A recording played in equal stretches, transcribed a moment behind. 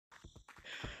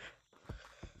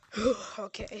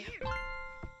Okay.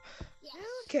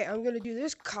 Okay, I'm gonna do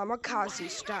this kamikaze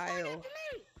style. I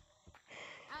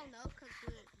don't know, because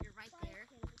you're right there.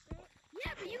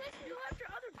 Yeah, but you guys can go after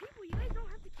other people. You guys don't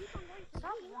have to keep on going.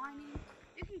 Stop whining.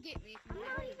 You can get me if you I'm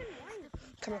want. not even whining.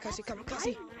 Kamikaze,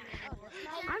 kamikaze.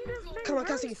 I'm just being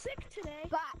Kamikaze. really sick today.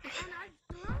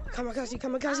 Kamikaze,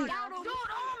 kamikaze. Dude,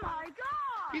 oh my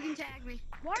god! You can tag me.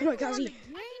 Why Come on, are you on Kazi. the game?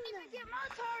 I didn't even get my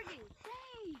target.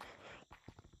 Dang.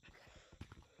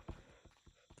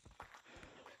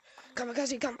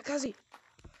 Kamikaze, kamikaze.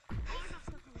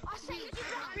 I say you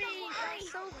got me.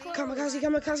 So close. Kamikaze,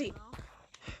 kamikaze.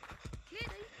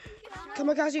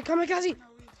 Kamikaze, kamikaze.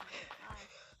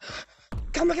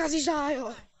 Kamikaze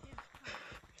style.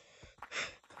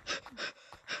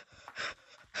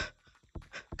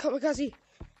 Kamikaze.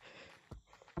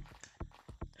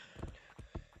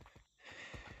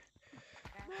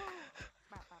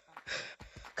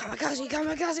 Kamikaze,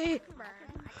 kamikaze.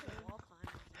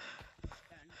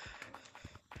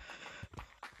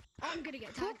 I'm gonna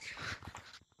get tagged.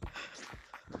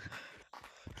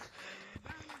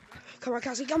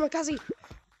 Kamikaze, kamikaze.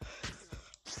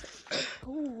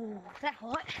 Ooh, that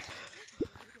hot.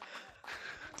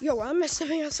 Yo, why am I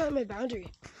stepping outside my boundary?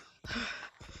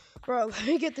 Bro, let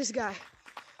me get this guy.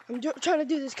 I'm trying to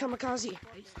do this kamikaze.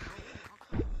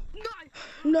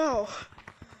 No.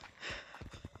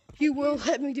 You will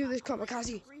let me do this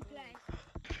kamikaze.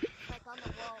 Like on the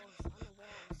walls.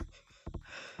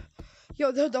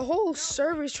 Yo, the whole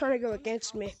server's trying to go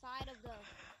against me. On the outside of the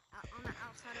map. On the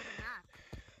outside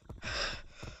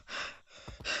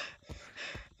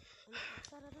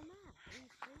of the map. Are you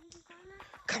sure you can find that?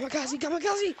 Kamikaze,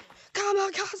 kamikaze,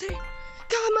 kamikaze,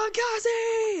 kamikaze,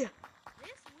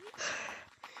 This week?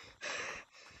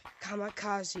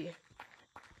 kamikaze.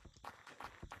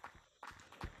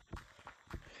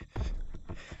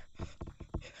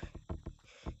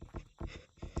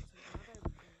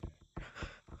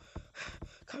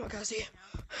 Kamikaze.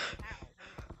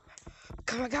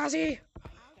 Kamikaze.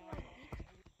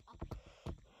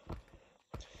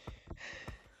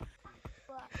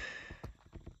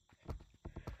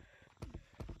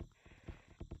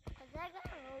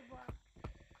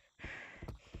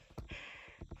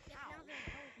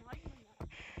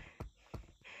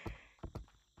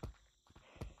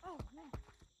 Oh, man.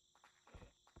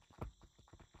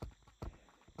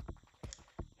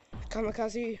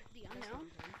 Kamikaze. The unknown?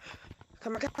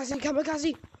 Kamikaze,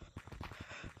 kamikaze.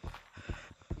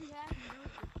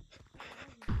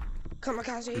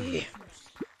 Kamikaze.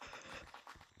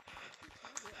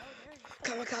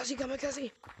 Kamikaze,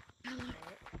 kamikaze.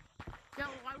 Yo,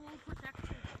 I will protect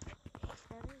you.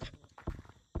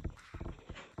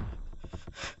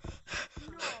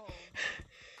 No.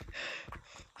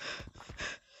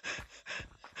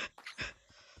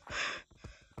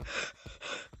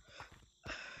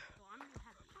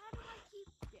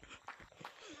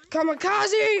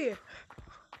 Kamikaze!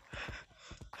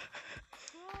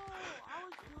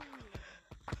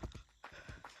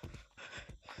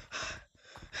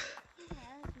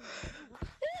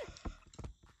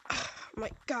 My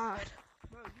God.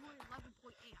 Bro, you were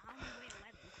 11.8. How many weigh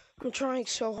 11? I'm trying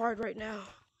so hard right now.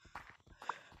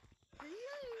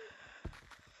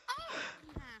 Oh!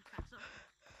 Nah, pass up.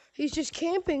 He's just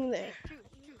camping there. True.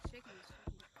 Shaking this.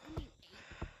 I need 8.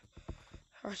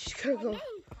 Oh, she's gonna go.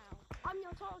 I'm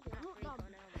your target. Look, no.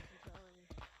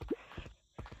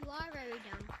 You are very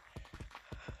dumb.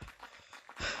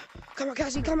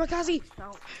 Kamikaze, kamikaze.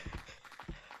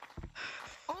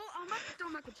 Oh, I'm about to throw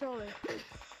my controller.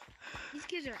 These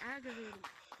kids are aggravating.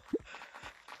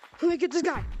 Let me get this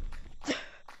guy.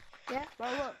 Yeah,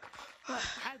 well, look. I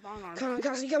have long arms.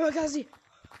 Kamikaze, kamikaze.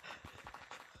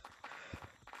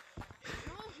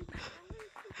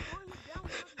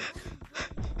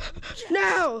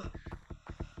 No!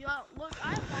 Yo, look, I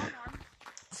have long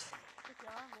arms.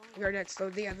 You're dead, slow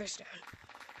the others down.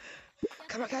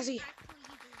 Kamikaze.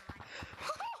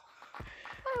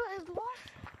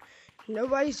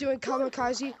 Nobody's doing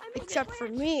kamikaze except for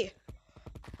me.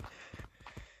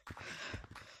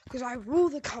 Because I rule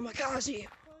the kamikaze.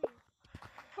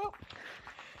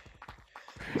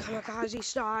 Kamikaze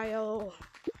style.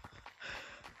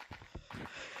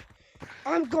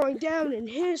 I'm going down in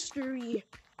history.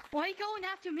 Why are you going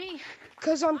after me?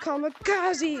 Because I'm kamikaze.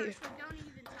 Don't even tell me to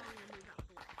move out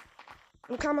the way.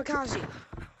 I'm kamikaze.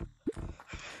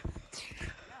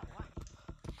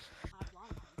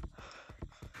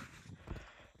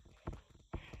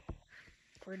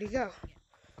 Where'd he go?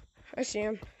 I see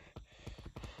him.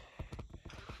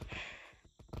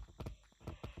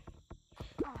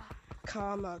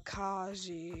 Kamikaze. I'll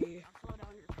slow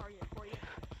down your target for you.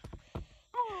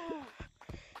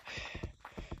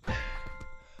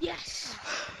 Yes.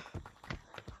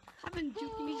 I've been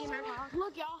juking these in my mouth.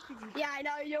 Look, y'all. Yeah, I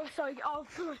know. You're so. Oh,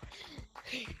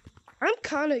 I'm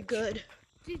kind of good.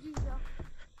 did you go?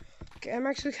 Okay, I'm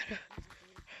actually gonna.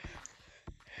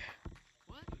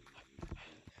 What?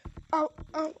 Oh,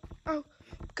 oh, oh!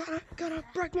 Gotta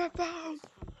break my phone.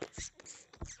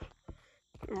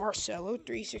 Marcelo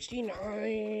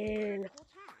 369.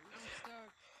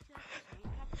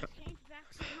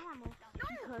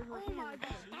 Oh my God.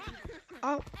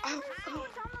 Oh, oh, oh!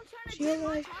 She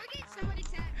alive?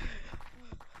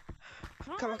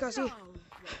 Kamikaze.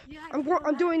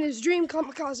 I'm doing this dream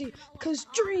kamikaze, cause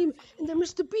dream in the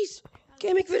Mr. Beast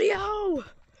gaming video.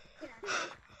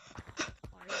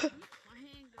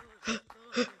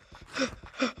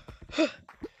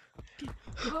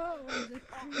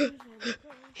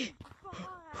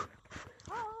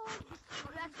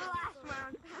 That's the last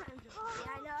round.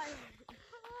 Yeah, I know.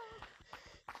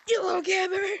 You little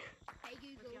gamer.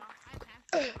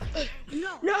 Hey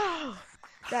Google. No.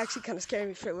 That actually kind of scared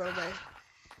me for a little bit.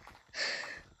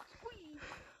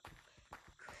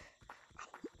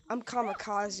 I'm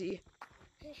kamikaze.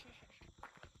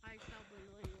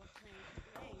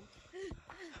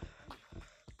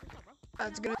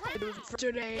 That's gonna do it for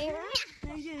today.